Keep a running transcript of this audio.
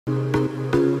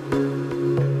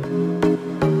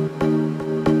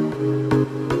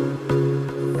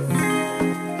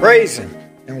Praise Him,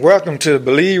 and welcome to the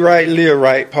Believe Right, Live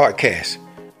Right podcast.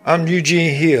 I'm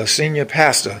Eugene Hill, Senior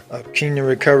Pastor of Kingdom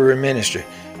Recovery Ministry,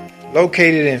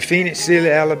 located in Phoenix City,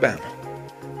 Alabama,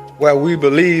 where we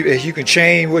believe if you can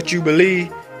change what you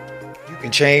believe, you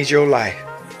can change your life.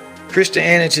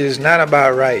 Christianity is not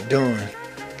about right doing,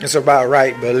 it's about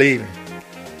right believing.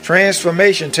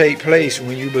 Transformation takes place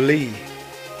when you believe.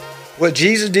 What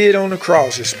Jesus did on the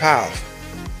cross is powerful.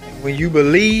 When you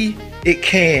believe, it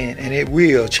can and it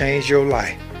will change your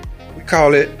life. We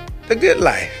call it the good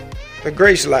life, the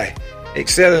grace life,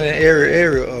 excelling in every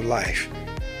area of life.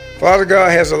 Father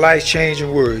God has a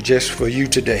life-changing word just for you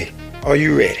today. Are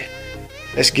you ready?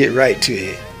 Let's get right to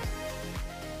it.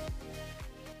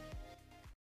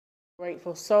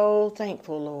 Grateful soul,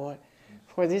 thankful, Lord,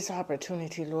 for this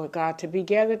opportunity, Lord God, to be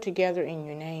gathered together in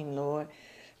your name, Lord,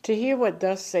 to hear what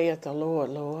thus saith the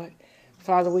Lord, Lord.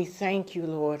 Father, we thank you,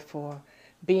 Lord, for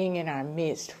being in our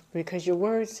midst, because your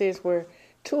word says where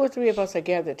two or three of us are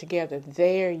gathered together,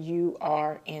 there you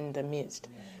are in the midst.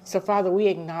 So, Father, we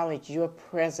acknowledge your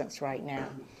presence right now.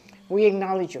 We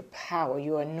acknowledge your power,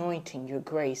 your anointing, your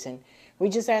grace, and we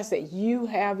just ask that you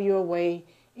have your way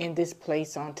in this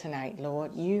place on tonight,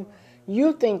 Lord. You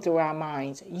think through our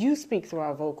minds. You speak through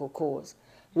our vocal cords.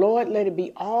 Lord, let it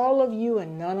be all of you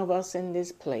and none of us in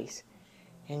this place.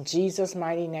 In Jesus'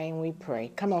 mighty name we pray.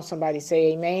 Come on, somebody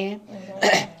say amen.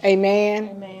 Amen.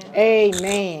 Amen.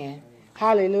 Amen.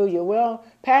 Hallelujah. Well,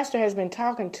 Pastor has been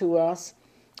talking to us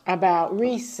about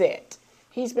reset.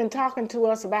 He's been talking to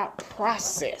us about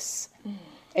process.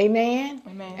 Amen.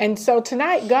 Amen. And so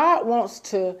tonight God wants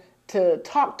to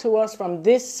talk to us from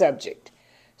this subject.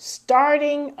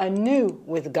 Starting anew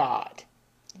with God.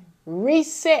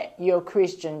 Reset your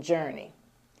Christian journey.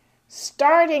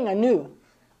 Starting anew.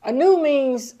 Anew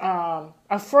means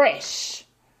afresh,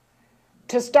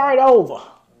 to start over.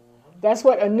 That's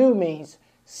what anew means.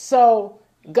 So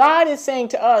God is saying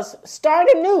to us, start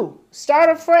anew,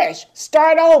 start afresh,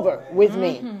 start over with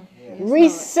me.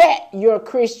 Reset your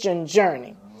Christian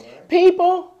journey.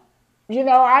 People,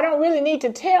 I don't really need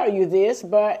to tell you this,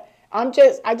 but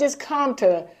I just come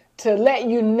to let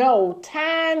you know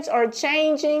times are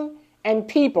changing and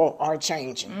people are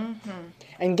changing.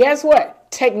 And guess what?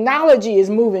 Technology is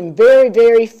moving very,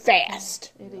 very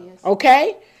fast. It is.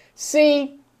 Okay?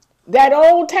 See, that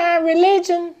old time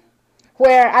religion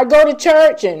where I go to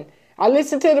church and I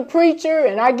listen to the preacher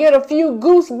and I get a few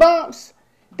goosebumps,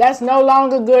 that's no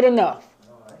longer good enough.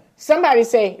 Somebody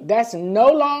say, that's no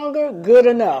longer good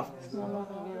enough.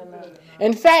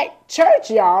 In fact, church,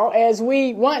 y'all, as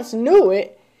we once knew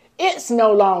it, it's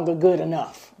no longer good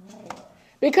enough.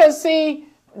 Because, see,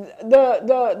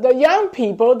 the young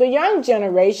people, the young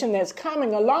generation that's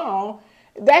coming along,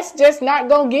 that's just not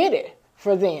going to get it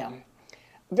for them.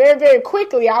 Very, very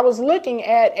quickly, I was looking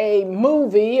at a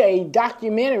movie, a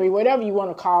documentary, whatever you want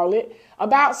to call it,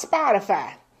 about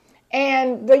Spotify.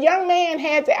 And the young man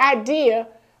had the idea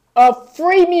of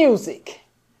free music.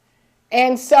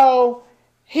 And so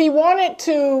he wanted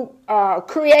to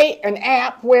create an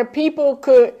app where people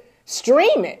could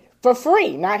stream it for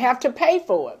free, not have to pay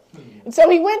for it. And so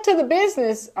he went to the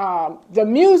business, the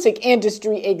music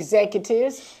industry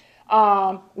executives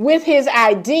with his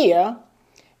idea.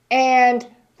 And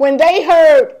when they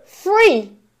heard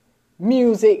free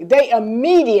music, they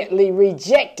immediately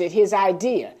rejected his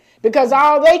idea because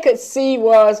all they could see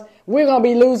was, we're going to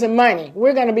be losing money.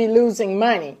 We're going to be losing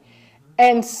money.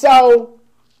 And so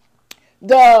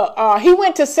he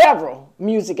went to several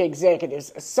music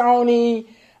executives, Sony,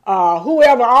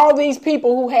 whoever, all these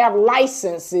people who have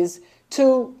licenses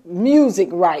to music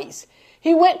rights.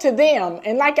 He went to them,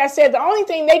 and like I said, the only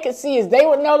thing they could see is they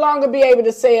would no longer be able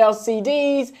to sell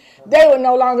CDs. They would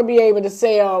no longer be able to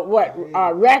sell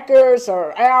records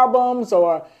or albums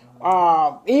or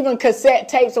even cassette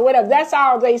tapes or whatever. That's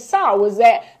all they saw, was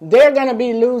that they're going to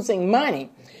be losing money.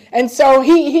 And so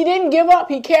he didn't give up.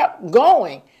 He kept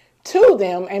going to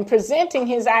them and presenting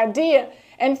his idea.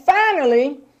 And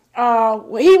finally,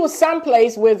 he was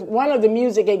someplace with one of the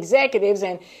music executives,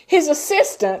 and his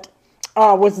assistant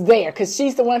was there because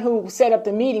she's the one who set up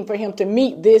the meeting for him to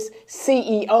meet this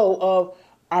CEO of,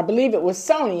 I believe it was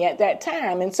Sony at that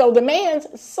time. And so the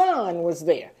man's son was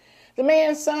there. The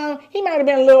man's son, he might have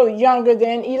been a little younger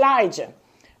than Elijah.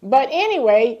 But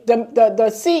anyway,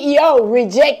 the CEO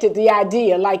rejected the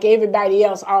idea like everybody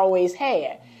else always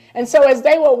had. And so as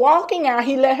they were walking out,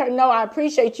 he let her know, I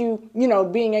appreciate you,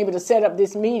 being able to set up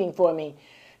this meeting for me.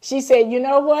 She said, you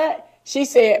know what? She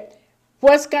said,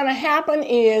 what's going to happen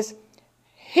is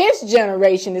his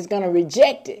generation is going to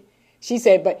reject it. She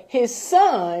said, but his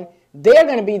son, they're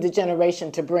going to be the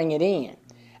generation to bring it in.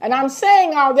 And I'm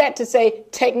saying all that to say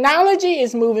technology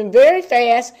is moving very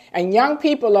fast, and young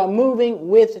people are moving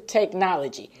with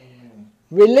technology. Amen.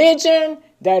 Religion,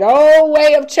 that old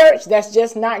way of church, that's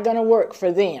just not going to work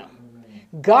for them.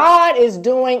 Amen. God is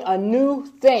doing a new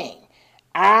thing.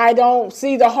 I don't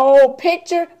see the whole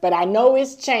picture, but I know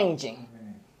it's changing.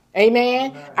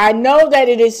 Amen. Amen. I know that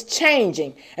it is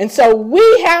changing. And so we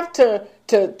have to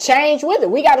change with it.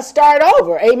 We got to start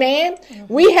over. Amen.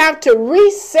 Mm-hmm. We have to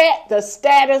reset the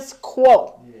status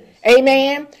quo. Yes.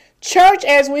 Amen. Church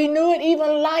as we knew it,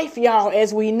 even life, y'all,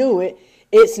 as we knew it,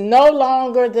 it's no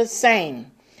longer the same.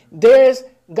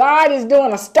 God is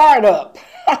doing a startup.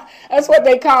 That's what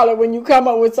they call it when you come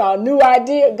up with a new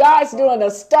idea. God's doing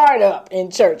a startup in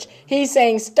church. He's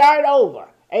saying start over.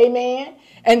 Amen.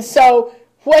 And so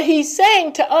what he's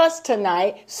saying to us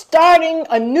tonight, starting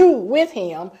anew with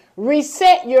him,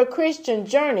 reset your Christian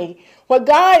journey. What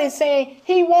God is saying,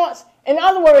 he wants, in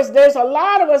other words, there's a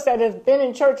lot of us that have been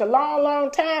in church a long,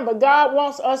 long time, but God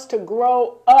wants us to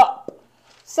grow up.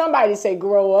 Somebody say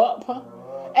grow up. Huh?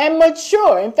 And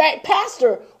mature. In fact,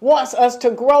 Pastor wants us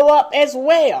to grow up as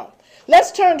well.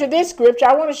 Let's turn to this scripture.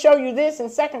 I want to show you this in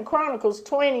 2 Chronicles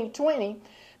 20:20,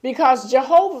 because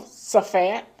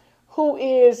Jehoshaphat, who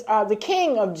is the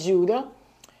king of Judah,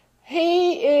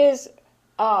 he is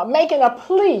making a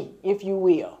plea, if you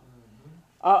will.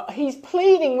 He's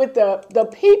pleading with the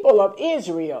people of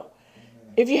Israel.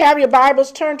 If you have your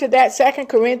Bibles, turn to that 2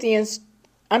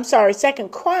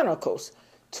 Chronicles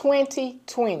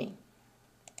 20:20.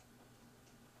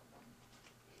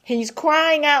 He's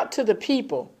crying out to the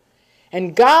people.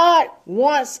 And God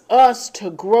wants us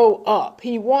to grow up.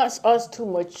 He wants us to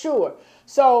mature.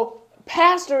 So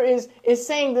Pastor is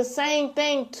saying the same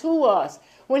thing to us.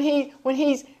 When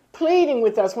he's pleading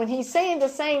with us, when he's saying the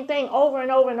same thing over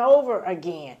and over and over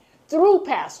again. Through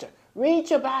Pastor, read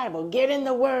your Bible, get in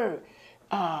the Word.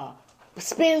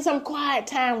 Spend some quiet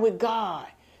time with God.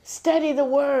 Study the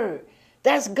Word.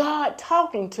 That's God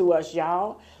talking to us,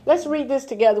 y'all. Let's read this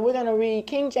together. We're going to read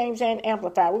King James and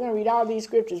Amplified. We're going to read all these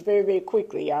scriptures very, very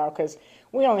quickly, y'all, because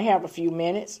we only have a few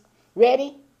minutes.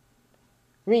 Ready?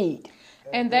 Read.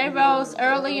 And they rose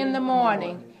early in the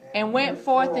morning and went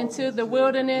forth into the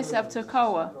wilderness of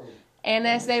Tekoa. And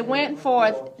as they went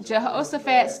forth,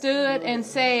 Jehoshaphat stood and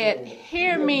said,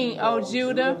 Hear me, O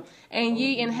Judah, and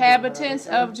ye inhabitants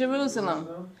of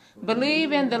Jerusalem.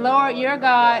 Believe in the Lord your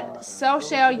God, so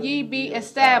shall ye be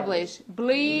established.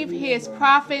 Believe his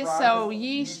prophets, so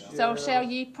shall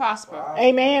ye prosper.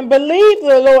 Amen. Believe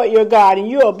the Lord your God, and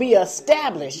you will be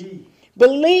established.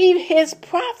 Believe his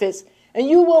prophets, and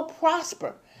you will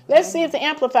prosper. Let's see if the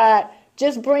Amplified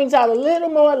just brings out a little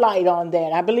more light on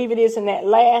that. I believe it is in that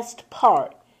last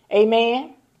part.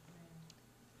 Amen.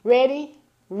 Ready?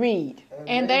 Read.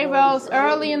 And they rose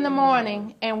early in the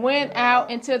morning and went out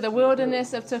into the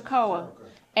wilderness of Tekoa.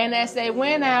 And as they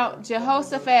went out,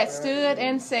 Jehoshaphat stood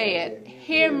and said,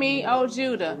 Hear me, O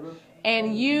Judah,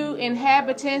 and you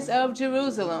inhabitants of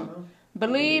Jerusalem.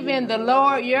 Believe in the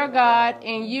Lord your God,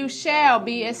 and you shall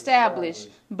be established.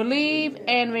 Believe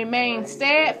and remain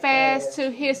steadfast to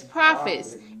his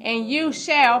prophets, and you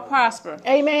shall prosper.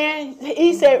 Amen.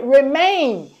 He said,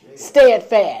 remain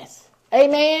steadfast.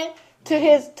 Amen. To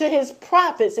his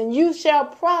prophets, and you shall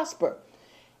prosper.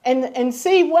 And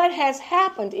see, what has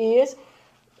happened is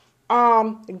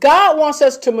God wants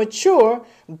us to mature.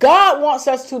 God wants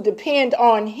us to depend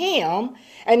on him.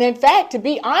 And in fact, to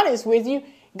be honest with you,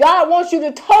 God wants you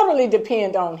to totally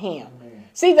depend on him. Amen.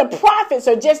 See, the prophets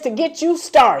are just to get you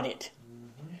started.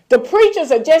 Mm-hmm. The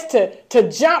preachers are just to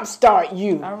jumpstart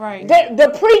you. All right.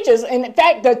 The preachers, and in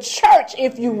fact, the church,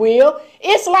 if you will,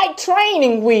 it's like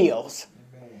training wheels.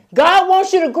 God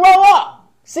wants you to grow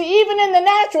up. See, even in the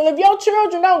natural, if your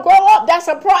children don't grow up, that's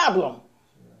a problem.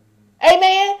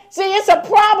 Amen. See, it's a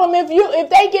problem if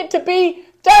they get to be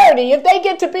 30, if they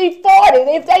get to be 40,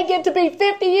 if they get to be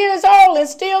 50 years old and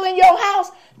still in your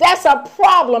house, that's a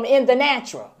problem in the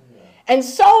natural. And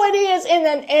so it is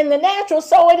in the natural,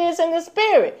 so it is in the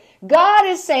spirit. God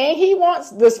is saying he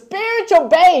wants the spiritual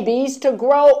babies to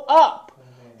grow up.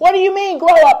 What do you mean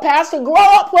grow up, Pastor? Grow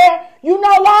up where you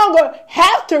no longer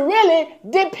have to really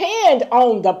depend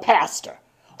on the pastor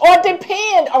or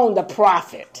depend on the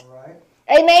prophet. Right.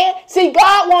 Amen. See,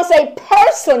 God wants a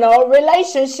personal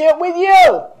relationship with you.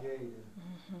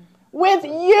 Mm-hmm. With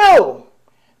you.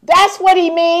 That's what he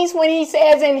means when he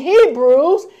says in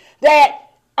Hebrews that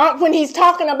when he's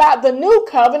talking about the new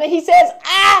covenant, he says,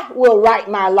 I will write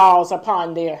my laws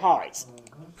upon their hearts.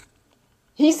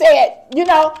 He said,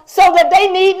 so that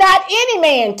they need not any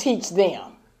man teach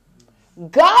them.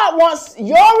 God wants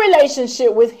your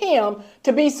relationship with him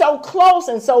to be so close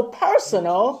and so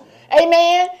personal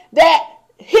Amen. That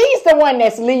he's the one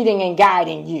that's leading and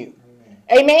guiding you.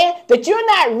 Amen. That you're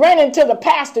not running to the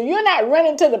pastor. You're not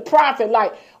running to the prophet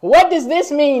like, what does this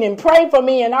mean? And pray for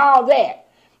me and all that.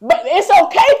 But it's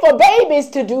okay for babies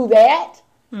to do that.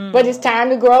 But it's time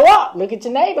to grow up. Look at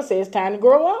your neighbor. Say it's time to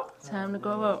grow up. It's time to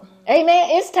grow up. Amen.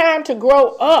 It's time to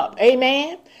grow up.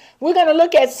 Amen. We're going to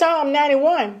look at Psalm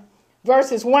 91,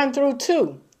 verses 1 through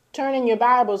 2. Turn in your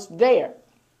Bibles there.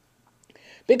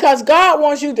 Because God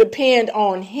wants you to depend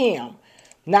on him,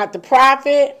 not the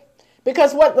prophet.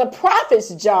 Because what the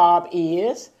prophet's job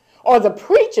is, or the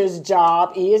preacher's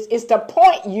job is to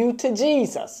point you to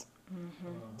Jesus.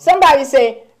 Somebody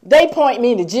say, they point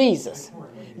me to Jesus.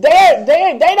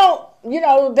 They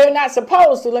don't, they're not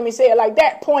supposed to, let me say it like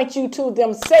that, point you to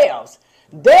themselves.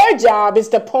 Their job is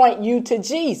to point you to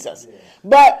Jesus.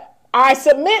 But I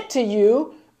submit to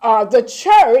you, the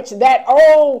church, that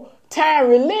old time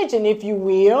religion, if you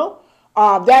will,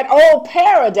 that old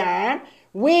paradigm,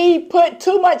 we put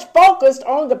too much focus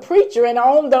on the preacher and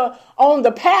on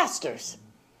the pastors.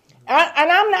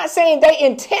 And I'm not saying they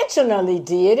intentionally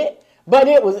did it, but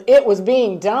it was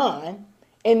being done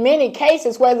in many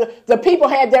cases where the people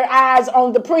had their eyes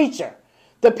on the preacher.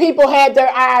 The people had their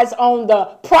eyes on the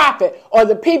prophet, or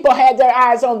the people had their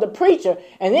eyes on the preacher,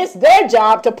 and it's their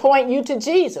job to point you to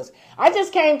Jesus. I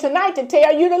just came tonight to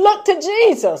tell you to look to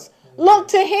Jesus. Look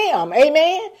to him.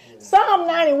 Amen. Psalm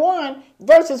 91,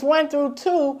 verses 1 through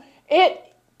 2,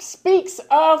 it speaks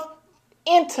of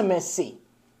intimacy.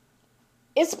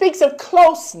 It speaks of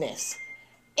closeness.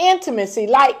 Intimacy,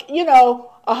 like,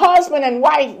 a husband and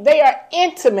wife, they are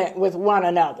intimate with one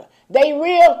another. They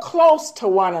real close to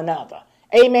one another.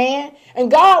 Amen. And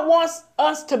God wants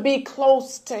us to be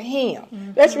close to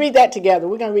him. Let's read that together.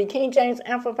 We're going to read King James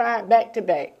Amplified back to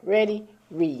back. Ready?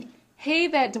 Read. He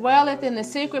that dwelleth in the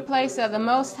secret place of the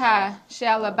Most High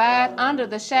shall abide under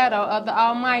the shadow of the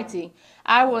Almighty.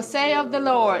 I will say of the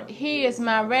Lord, he is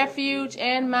my refuge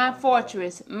and my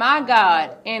fortress, my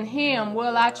God, in him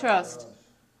will I trust.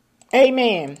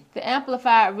 Amen. The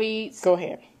Amplified reads, Go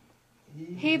ahead.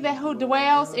 He that who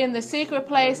dwells in the secret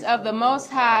place of the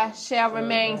Most High shall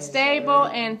remain stable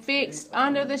and fixed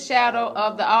under the shadow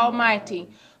of the Almighty,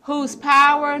 whose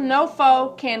power no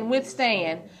foe can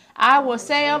withstand. I will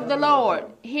say of the Lord,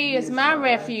 he is my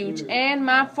refuge and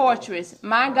my fortress,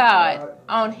 my God.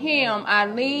 On him I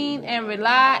lean and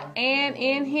rely, and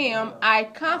in him I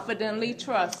confidently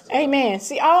trust. Amen.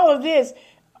 See, all of this,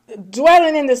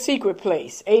 dwelling in the secret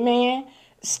place, amen,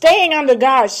 staying under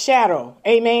God's shadow,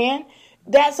 amen,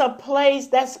 that's a place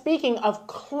that's speaking of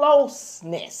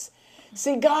closeness.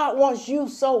 See, God wants you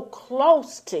so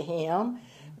close to him,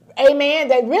 amen,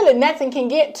 that really nothing can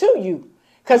get to you,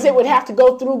 because it would have to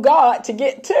go through God to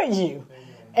get to you.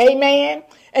 Amen.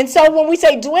 And so when we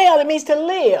say dwell, it means to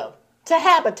live, to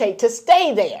habitate, to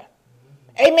stay there.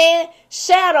 Amen.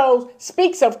 Shadow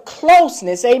speaks of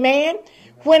closeness. Amen.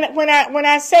 When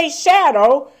I say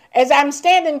shadow, as I'm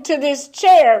standing to this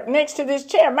chair, next to this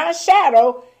chair, my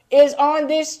shadow is on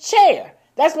this chair.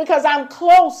 That's because I'm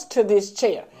close to this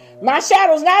chair. My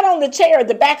shadow's not on the chair at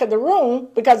the back of the room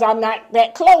because I'm not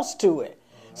that close to it.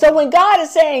 So when God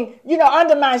is saying,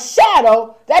 under my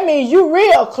shadow, that means you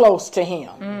real close to him.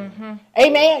 Mm-hmm.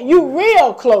 Amen. You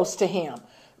real close to him.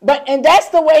 And that's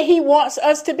the way he wants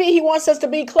us to be. He wants us to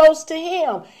be close to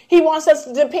him. He wants us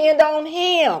to depend on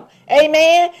him.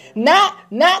 Amen. Not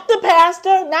the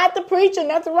pastor, not the preacher.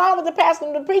 Nothing wrong with the pastor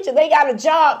and the preacher. They got a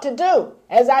job to do.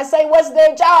 As I say, what's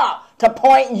their job? To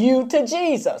point you to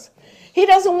Jesus. He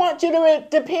doesn't want you to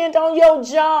depend on your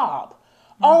job,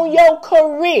 on your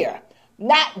career.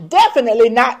 Definitely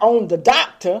not on the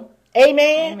doctor.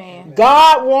 Amen. Amen.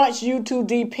 God wants you to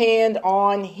depend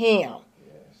on him.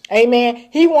 Amen.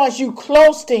 He wants you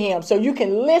close to him so you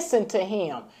can listen to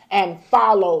him and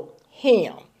follow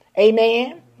him.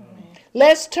 Amen.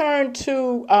 Let's turn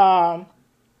to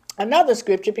another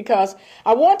scripture because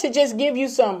I want to just give you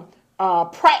some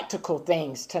practical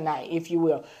things tonight, if you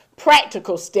will.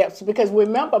 Practical steps, because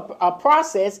remember, a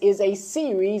process is a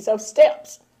series of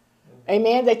steps.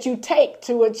 Amen. That you take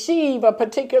to achieve a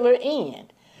particular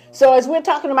end. So as we're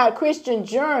talking about Christian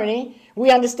journey, we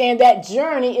understand that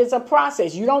journey is a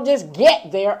process. You don't just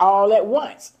get there all at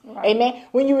once. Right. Amen.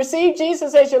 When you receive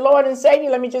Jesus as your Lord and Savior,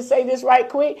 let me just say this right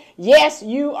quick. Yes,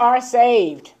 you are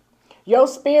saved. Your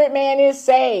spirit man is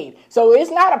saved. So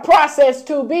it's not a process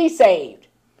to be saved.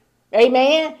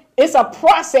 Amen. It's a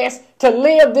process to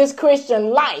live this Christian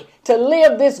life, to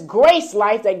live this grace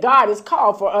life that God has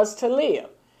called for us to live.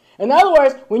 In other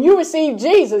words, when you receive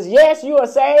Jesus, yes, you are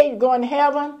saved, going to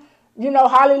heaven.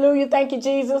 Hallelujah, thank you,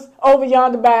 Jesus, over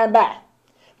yonder by and by.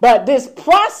 But this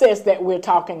process that we're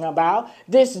talking about,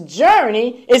 this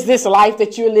journey, is this life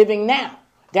that you're living now,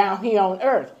 down here on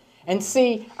earth. And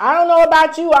see, I don't know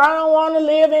about you. I don't want to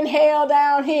live in hell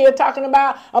down here talking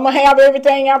about I'm going to have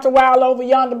everything after a while over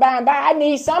yonder by and by. I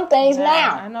need some things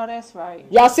now. I know that's right.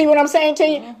 Y'all see what I'm saying to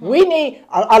you? Mm-hmm. We need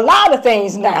a lot of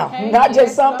things now, not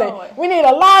just something. Lord. We need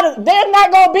a lot of, there's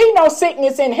not going to be no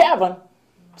sickness in heaven.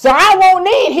 So I won't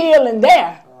need healing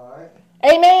there. All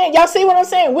right. Amen. Y'all see what I'm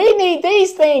saying? We need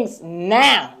these things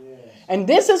now. Yes. And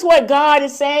this is what God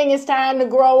is saying. It's time to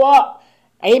grow up.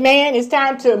 Amen. It's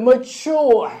time to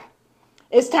mature.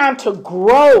 It's time to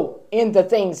grow in the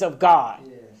things of God.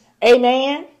 Yes.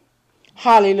 Amen.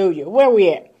 Hallelujah. Where we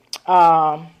at?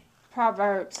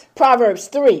 Proverbs. Proverbs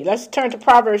 3. Let's turn to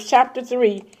Proverbs chapter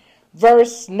 3,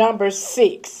 verse number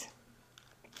 6.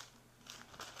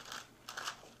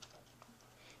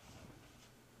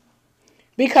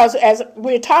 Because as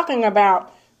we're talking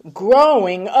about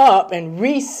growing up and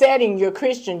resetting your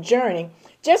Christian journey,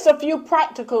 just a few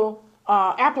practical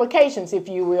applications, if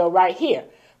you will, right here.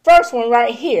 First one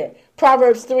right here,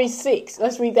 Proverbs 3:6.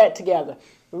 Let's read that together.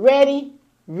 Ready?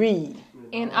 Read.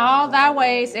 In all thy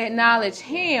ways acknowledge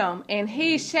him, and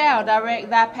he shall direct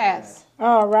thy paths.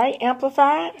 All right,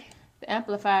 Amplified. The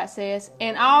Amplified says,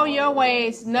 in all your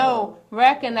ways know,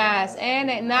 recognize,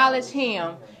 and acknowledge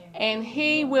him, and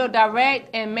he will direct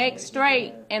and make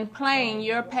straight and plain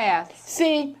your paths.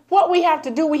 See, what we have to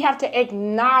do, we have to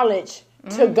acknowledge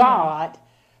to God,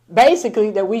 basically,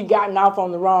 that we've gotten off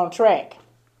on the wrong track.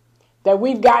 That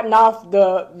we've gotten off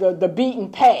the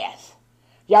beaten path.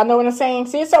 Y'all know what I'm saying?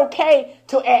 See, it's okay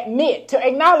to admit. To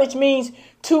acknowledge means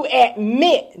to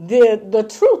admit the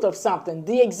truth of something,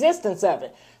 the existence of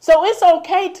it. So it's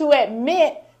okay to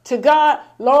admit to God,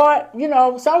 Lord, you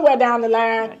know, somewhere down the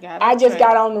line, I just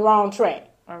got on the wrong track.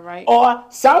 All right. Or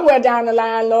somewhere down the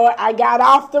line, Lord, I got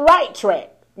off the right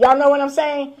track. Y'all know what I'm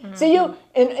saying? Mm-hmm. See,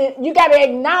 you got to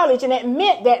acknowledge and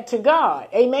admit that to God.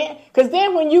 Amen? Because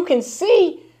then when you can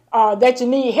see that you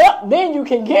need help, then you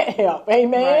can get help.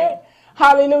 Amen. Right.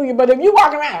 Hallelujah. But if you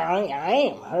walk around, I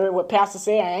ain't heard what Pastor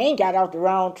said, I ain't got off the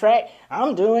wrong track,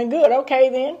 I'm doing good. Okay,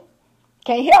 then.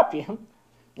 Can't help you.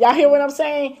 Y'all hear what I'm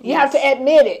saying? You have to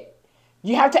admit it.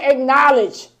 You have to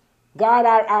acknowledge, God,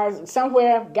 I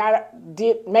somewhere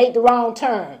made the wrong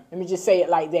turn. Let me just say it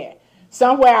like that.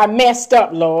 Somewhere I messed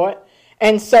up, Lord.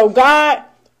 And so God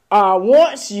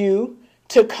wants you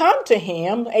to come to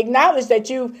him, acknowledge that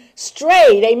you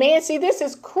strayed. Amen. See, this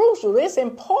is crucial. It's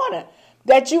important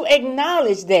that you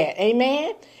acknowledge that.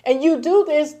 Amen. And you do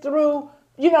this through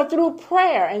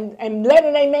prayer and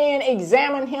letting a man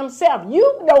examine himself.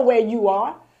 You know where you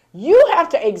are. You have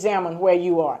to examine where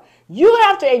you are. You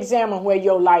have to examine where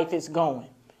your life is going.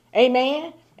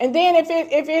 Amen. And then if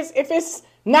it's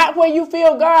not where you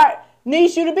feel God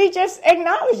needs you to be, just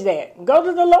acknowledge that. Go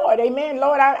to the Lord. Amen.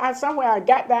 Lord, I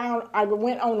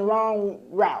went on the wrong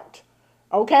route.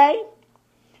 Okay?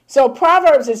 So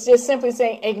Proverbs is just simply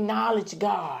saying acknowledge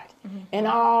God in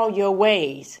all your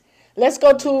ways. Let's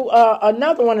go to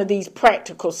another one of these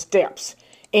practical steps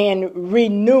in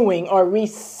renewing or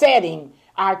resetting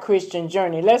our Christian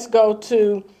journey. Let's go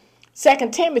to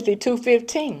 2 Timothy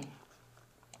 2:15.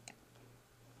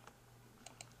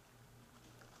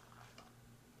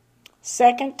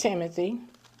 Second Timothy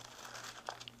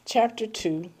chapter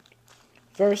 2,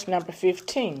 verse number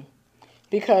 15.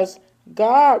 Because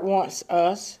God wants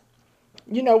us,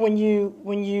 when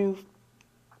you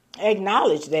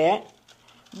acknowledge that,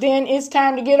 then it's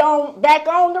time to get back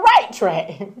on the right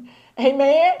track.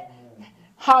 Amen.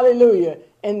 Hallelujah.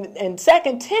 And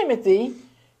 2 Timothy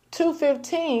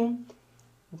 2:15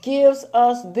 gives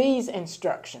us these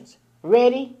instructions.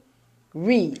 Ready?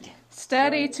 Read.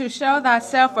 Study to show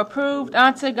thyself approved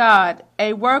unto God,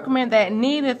 a workman that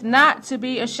needeth not to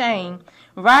be ashamed,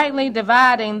 rightly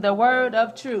dividing the word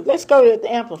of truth. Let's go to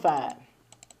the Amplified.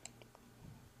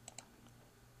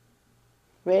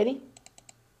 Ready?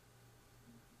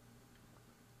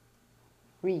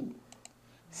 Read.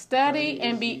 Study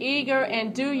and be eager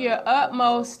and do your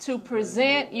utmost to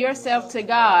present yourself to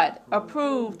God,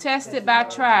 approved, tested by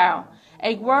trial,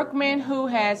 a workman who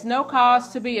has no cause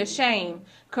to be ashamed,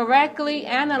 correctly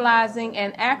analyzing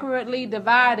and accurately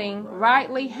dividing,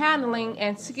 rightly handling,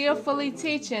 and skillfully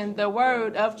teaching the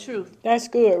word of truth. That's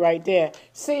good right there.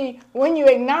 See, when you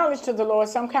acknowledge to the Lord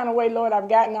some kind of way, Lord, I've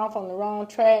gotten off on the wrong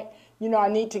track, I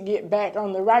need to get back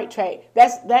on the right track.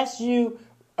 That's you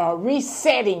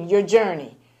resetting your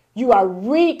journey. You are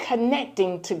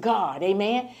reconnecting to God.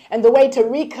 Amen. And the way to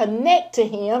reconnect to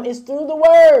him is through the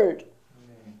word.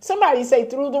 Amen. Somebody say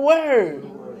through the word.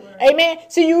 Amen.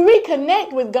 So you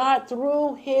reconnect with God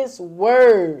through his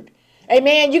word.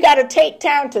 Amen. You got to take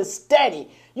time to study.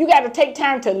 You got to take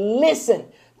time to listen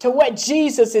to what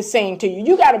Jesus is saying to you.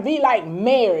 You got to be like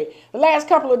Mary. The last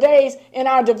couple of days in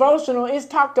our devotional, it's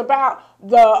talked about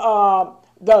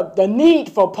the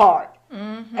needful part.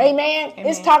 Mm-hmm. Amen.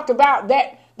 It's talked about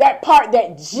that part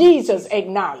that Jesus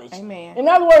acknowledged. Amen. In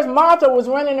other words, Martha was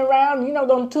running around. You know,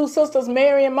 them two sisters,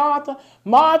 Mary and Martha.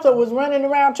 Martha was running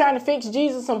around trying to fix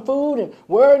Jesus some food and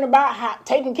worrying about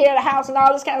taking care of the house and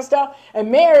all this kind of stuff.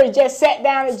 And Mary just sat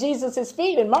down at Jesus'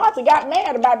 feet. And Martha got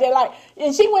mad about that.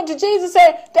 And she went to Jesus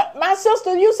and said, my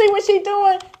sister, you see what she's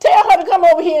doing? Tell her to come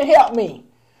over here and help me.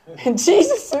 And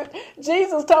Jesus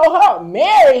told her,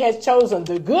 Mary has chosen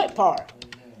the good part.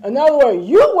 In other words,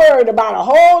 you worried about a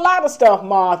whole lot of stuff,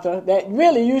 Martha, that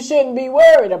really you shouldn't be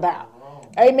worried about.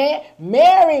 Amen.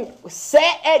 Mary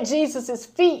sat at Jesus'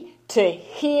 feet to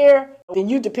hear. Then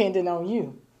you dependent on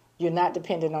you. You're not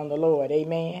dependent on the Lord.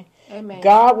 Amen. Amen.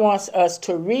 God wants us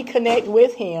to reconnect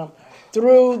with him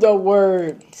through the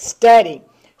word. Study.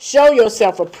 Show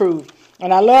yourself approved.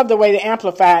 And I love the way the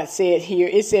Amplified said here.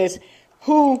 It says,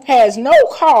 who has no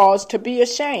cause to be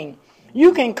ashamed.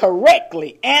 You can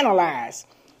correctly analyze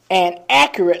and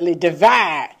accurately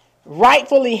divide,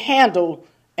 rightfully handle,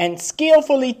 and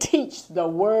skillfully teach the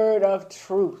word of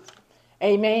truth.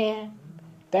 Amen.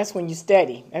 That's when you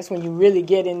study. That's when you really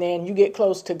get in there and you get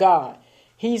close to God.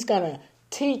 He's going to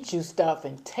teach you stuff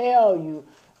and tell you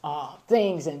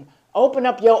things and open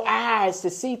up your eyes to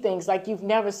see things like you've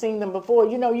never seen them before.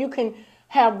 You know, you can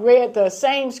have read the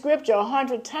same scripture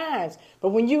 100 times,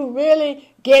 but when you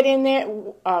really get in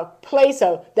that place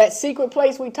of that secret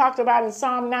place we talked about in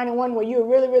Psalm 91, where you're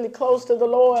really, really close to the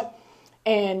Lord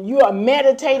and you are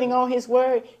meditating on his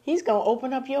word, he's going to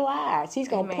open up your eyes. He's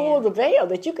going to pull the veil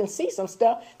that you can see some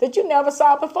stuff that you never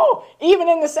saw before, even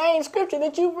in the same scripture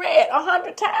that you read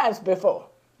 100 times before.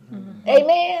 Mm-hmm.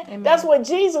 Amen? Amen. That's what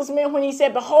Jesus meant when he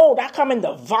said, behold, I come in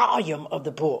the volume of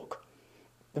the book.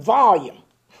 The volume.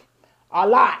 A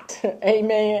lot.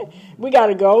 Amen. We got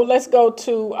to go. Let's go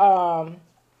to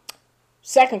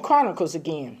 2 Chronicles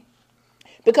again.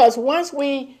 Because once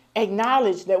we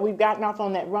acknowledge that we've gotten off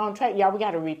on that wrong track, y'all, we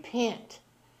got to repent.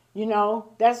 You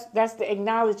know, that's the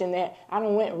acknowledging that I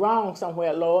done went wrong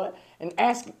somewhere, Lord, and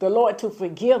ask the Lord to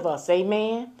forgive us.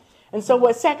 Amen. And so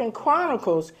what 2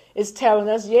 Chronicles is telling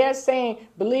us, saying,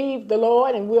 believe the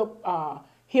Lord and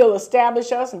he'll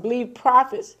establish us, and believe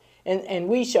prophets and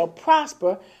we shall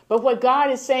prosper. But what God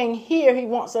is saying here, he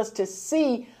wants us to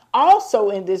see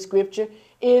also in this scripture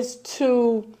is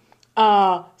to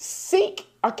seek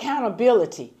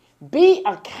accountability. Be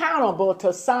accountable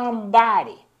to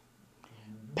somebody.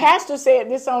 Pastor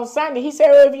said this on Sunday. He said,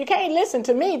 well, if you can't listen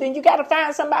to me, then you got to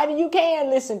find somebody you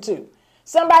can listen to.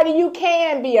 Somebody you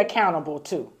can be accountable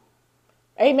to.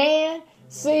 Amen.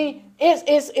 See,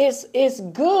 it's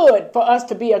good for us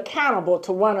to be accountable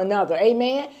to one another.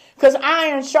 Amen. Because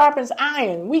iron sharpens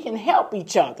iron. We can help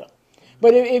each other.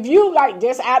 But if you like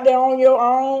this out there on your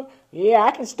own,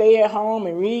 I can stay at home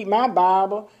and read my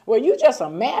Bible. Well, you just a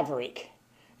maverick.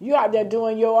 You out there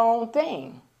doing your own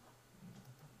thing.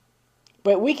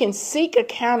 But we can seek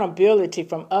accountability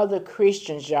from other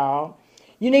Christians, y'all.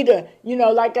 You need to,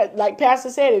 like Pastor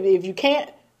said, if you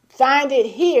can't find it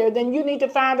here, then you need to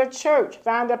find a church,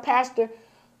 find a pastor,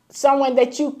 someone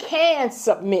that you can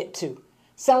submit to,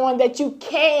 someone that you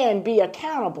can be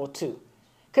accountable to.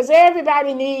 Because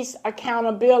everybody needs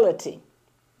accountability.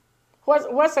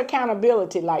 What's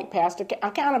accountability like, Pastor?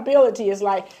 Accountability is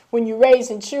like when you're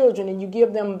raising children and you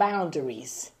give them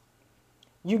boundaries.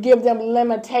 You give them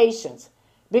limitations.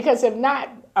 Because if not,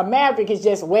 a maverick is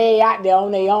just way out there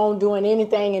on their own doing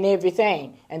anything and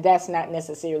everything. And that's not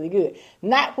necessarily good.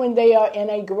 Not when they are in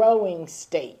a growing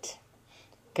state.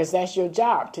 Because that's your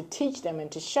job, to teach them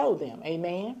and to show them.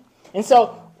 Amen? And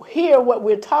so here what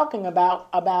we're talking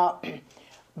about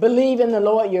believe in the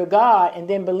Lord your God and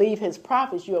then believe his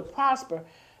prophets, you'll prosper.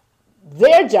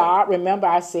 Their job, remember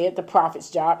I said the prophet's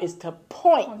job, is to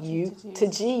point you to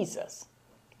Jesus.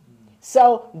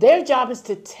 So their job is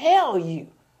to tell you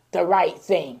the right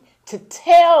thing, to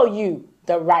tell you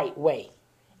the right way.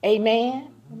 Amen?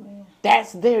 Amen.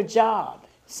 That's their job.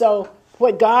 So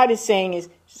what God is saying is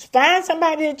find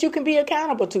somebody that you can be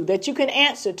accountable to, that you can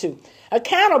answer to.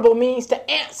 Accountable means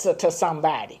to answer to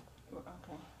somebody.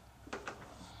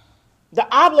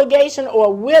 The obligation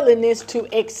or willingness to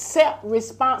accept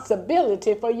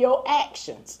responsibility for your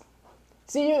actions.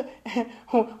 See,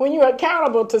 when you're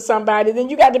accountable to somebody, then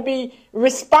you got to be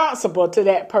responsible to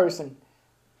that person.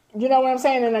 You know what I'm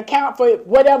saying? And account for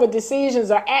whatever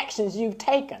decisions or actions you've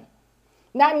taken.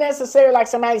 Not necessarily like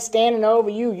somebody standing over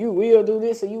you, you will do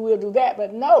this or you will do that.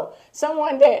 But no,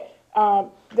 someone that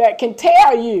that can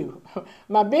tell you.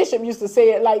 My bishop used to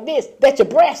say it like this, that your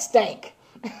breath stink.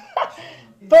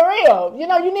 For real. You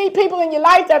know, you need people in your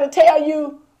life that'll tell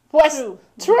you what's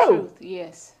true.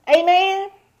 Yes. Amen?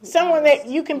 Someone that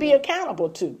you can be accountable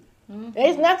to. Mm-hmm.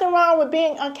 There's nothing wrong with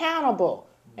being accountable.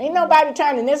 Ain't nobody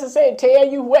trying to necessarily tell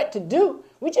you what to do.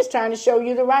 We're just trying to show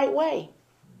you the right way.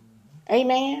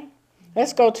 Amen?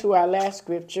 Let's go to our last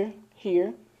scripture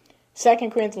here.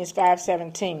 2 Corinthians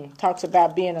 5:17 talks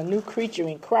about being a new creature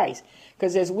in Christ.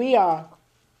 Because as we are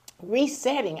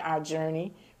resetting our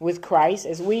journey with Christ,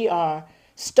 as we are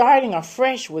starting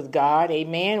afresh with God,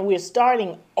 amen, we're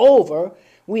starting over,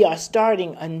 we are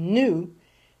starting anew,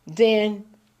 then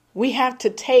we have to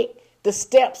take the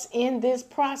steps in this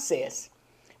process.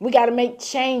 We got to make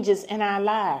changes in our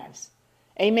lives.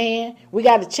 Amen. We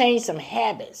got to change some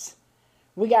habits.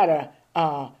 We got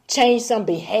to change some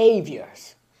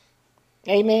behaviors.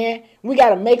 Amen. We got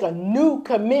to make a new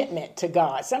commitment to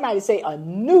God. Somebody say a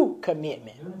new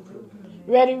commitment.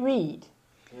 Ready, read.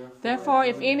 Therefore,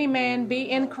 if any man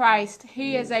be in Christ,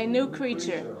 he is a new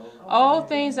creature. All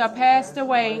things are passed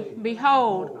away.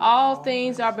 Behold, all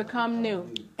things are become new.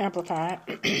 Amplified.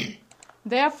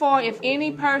 Therefore, if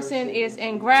any person is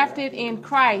engrafted in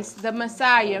Christ, the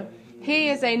Messiah, he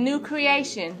is a new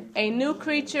creation, a new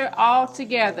creature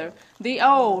altogether. The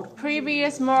old,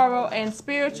 previous moral and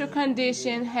spiritual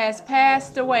condition has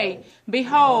passed away.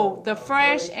 Behold, the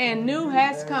fresh and new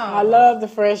has come. I love the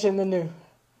fresh and the new.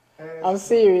 I'm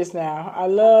serious now. I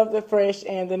love the fresh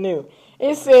and the new.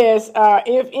 It says,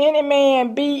 if any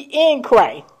man be in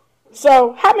Christ.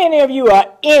 So how many of you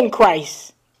are in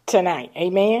Christ tonight?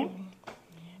 Amen.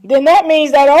 Then that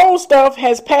means that old stuff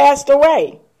has passed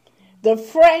away. The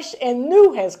fresh and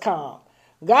new has come.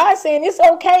 God's saying it's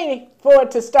okay for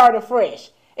it to start afresh.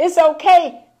 It's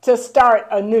okay to start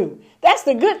anew. That's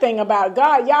the good thing about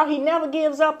God, y'all. He never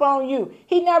gives up on you.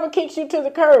 He never kicks you to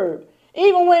the curb.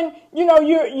 Even when,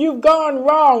 you've gone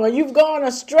wrong or you've gone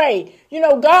astray,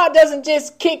 God doesn't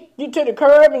just kick you to the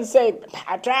curb and say,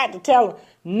 I tried to tell him.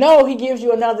 No, he gives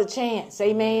you another chance.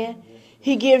 Amen.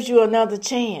 He gives you another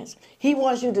chance. He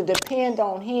wants you to depend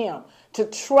on him, to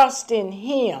trust in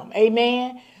him.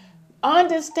 Amen.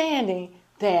 Understanding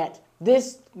that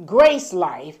this grace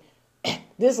life,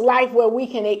 this life where we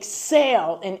can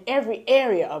excel in every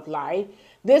area of life,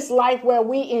 this life where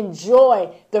we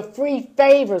enjoy the free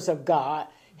favors of God,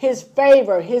 his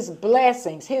favor, his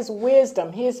blessings, his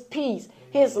wisdom, his peace,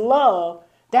 his love,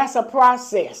 that's a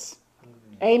process.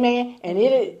 Amen. And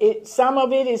it some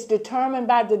of it is determined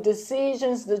by the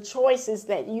decisions, the choices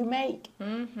that you make.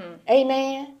 Mm-hmm.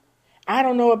 Amen. I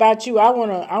don't know about you. I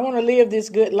want to live this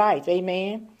good life.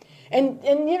 Amen. And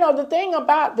the thing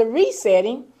about the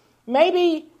resetting,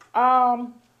 maybe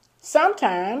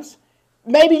sometimes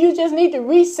maybe you just need to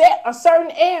reset a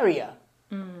certain area.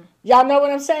 Mm. Y'all know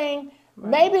what I'm saying?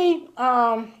 Right. Maybe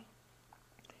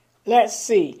let's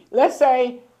see. Let's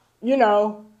say,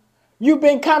 you've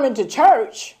been coming to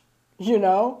church,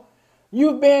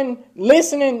 you've been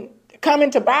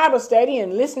coming to Bible study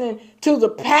and listening to the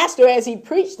pastor as he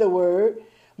preached the word,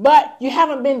 but you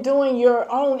haven't been doing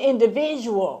your own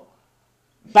individual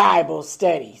Bible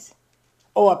studies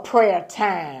or prayer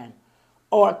time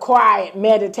or quiet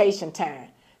meditation time.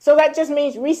 So that just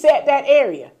means reset that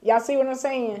area. Y'all see what I'm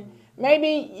saying?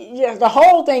 Maybe the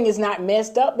whole thing is not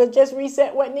messed up, but just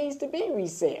reset what needs to be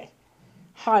reset.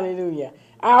 Hallelujah.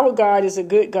 Our God is a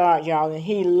good God, y'all, and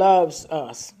he loves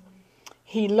us.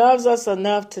 He loves us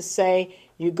enough to say,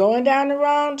 you're going down the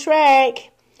wrong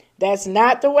track. That's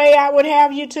not the way I would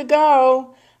have you to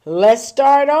go. Let's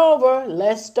start over.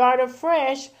 Let's start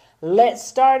afresh. Let's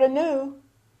start anew.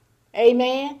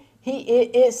 Amen.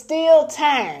 It's still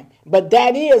time, but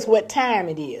that is what time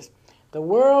it is. The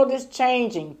world is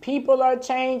changing. People are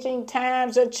changing.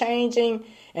 Times are changing.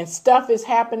 And stuff is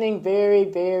happening very,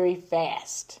 very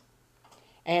fast.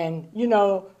 And,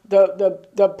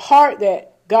 the part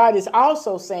that God is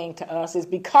also saying to us is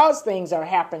because things are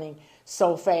happening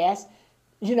so fast,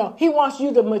 he wants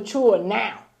you to mature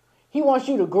now. He wants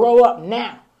you to grow up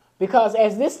now. Because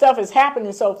as this stuff is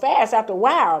happening so fast, after a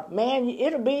while, man,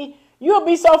 you'll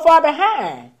be so far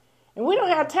behind. And we don't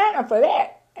have time for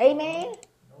that. Amen.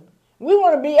 We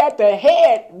want to be at the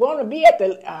head,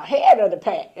 head of the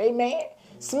pack. Amen.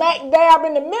 Smack dab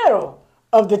in the middle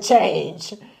of the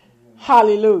change.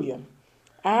 Hallelujah.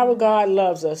 Our God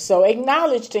loves us. So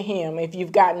acknowledge to him if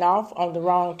you've gotten off on the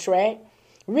wrong track.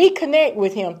 Reconnect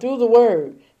with him through the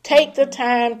word. Take the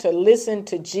time to listen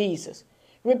to Jesus.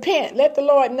 Repent. Let the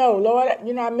Lord know, Lord,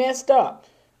 I messed up.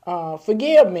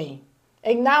 Forgive me.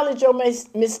 Acknowledge your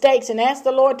mistakes and ask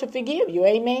the Lord to forgive you.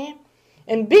 Amen.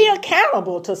 And be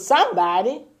accountable to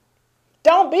somebody.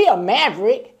 Don't be a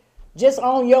maverick just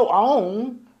on your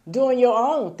own, doing your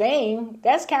own thing.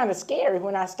 That's kind of scary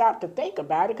when I stop to think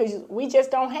about it, because we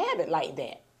just don't have it like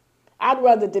that. I'd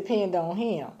rather depend on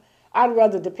him. I'd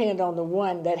rather depend on the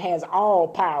one that has all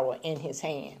power in his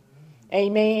hand.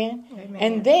 Amen? Amen.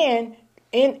 And then,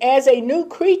 as a new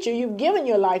creature, you've given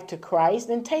your life to Christ,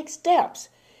 and take steps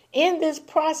in this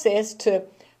process to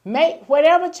make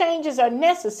whatever changes are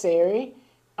necessary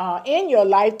in your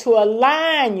life to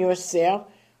align yourself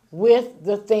with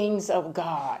the things of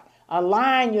God.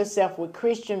 Align yourself with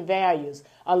Christian values.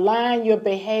 Align your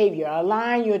behavior.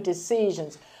 Align your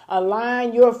decisions.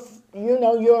 Align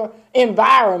your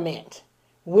environment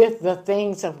with the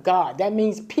things of God. That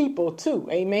means people too.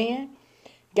 Amen?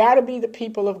 Got to be the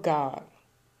people of God.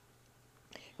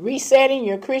 Resetting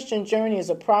your Christian journey is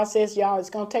a process, y'all. It's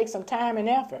going to take some time and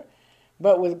effort.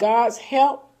 But with God's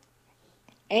help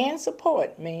and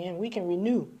support, man, we can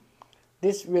renew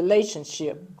this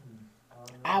relationship,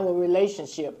 our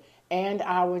relationship, and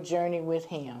our journey with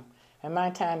him. And my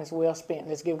time is well spent.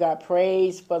 Let's give God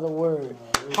praise for the word.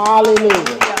 Hallelujah.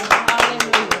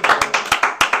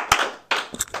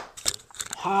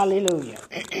 Hallelujah. Hallelujah.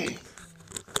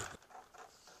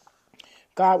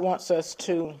 God wants us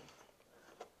to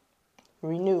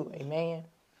renew. Amen.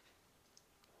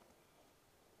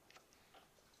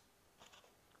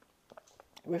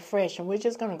 Refresh. And we're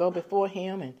just going to go before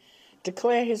him and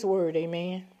declare his word.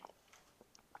 Amen.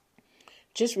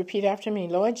 Just repeat after me.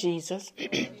 Lord Jesus,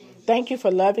 thank you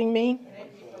for loving me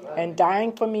and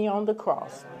dying for me on the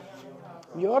cross.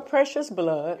 Your precious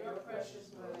blood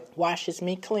washes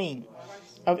me clean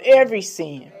of every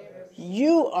sin.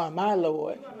 You are my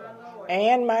Lord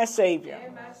and my Savior,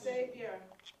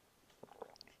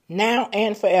 now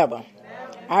and forever.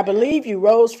 I believe you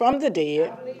rose from the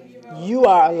dead. You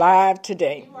are alive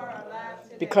today.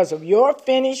 Because of your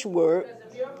finished work,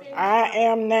 I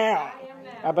am now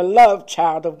a beloved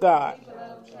child of God.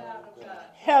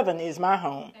 Heaven is my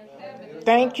home.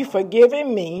 Thank you for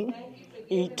giving me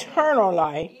eternal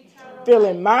life,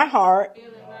 filling my heart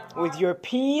with your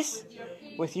peace,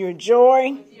 with your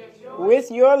joy,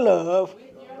 with your love.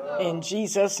 In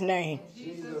Jesus' name.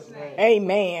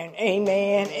 Amen.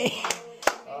 Amen.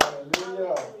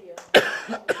 Hallelujah.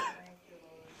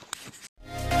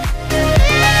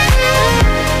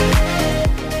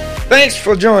 Thanks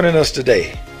for joining us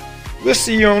today. We'll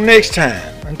see you on next time.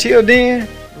 Until then,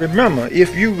 remember,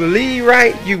 if you believe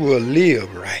right, you will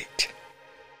live right.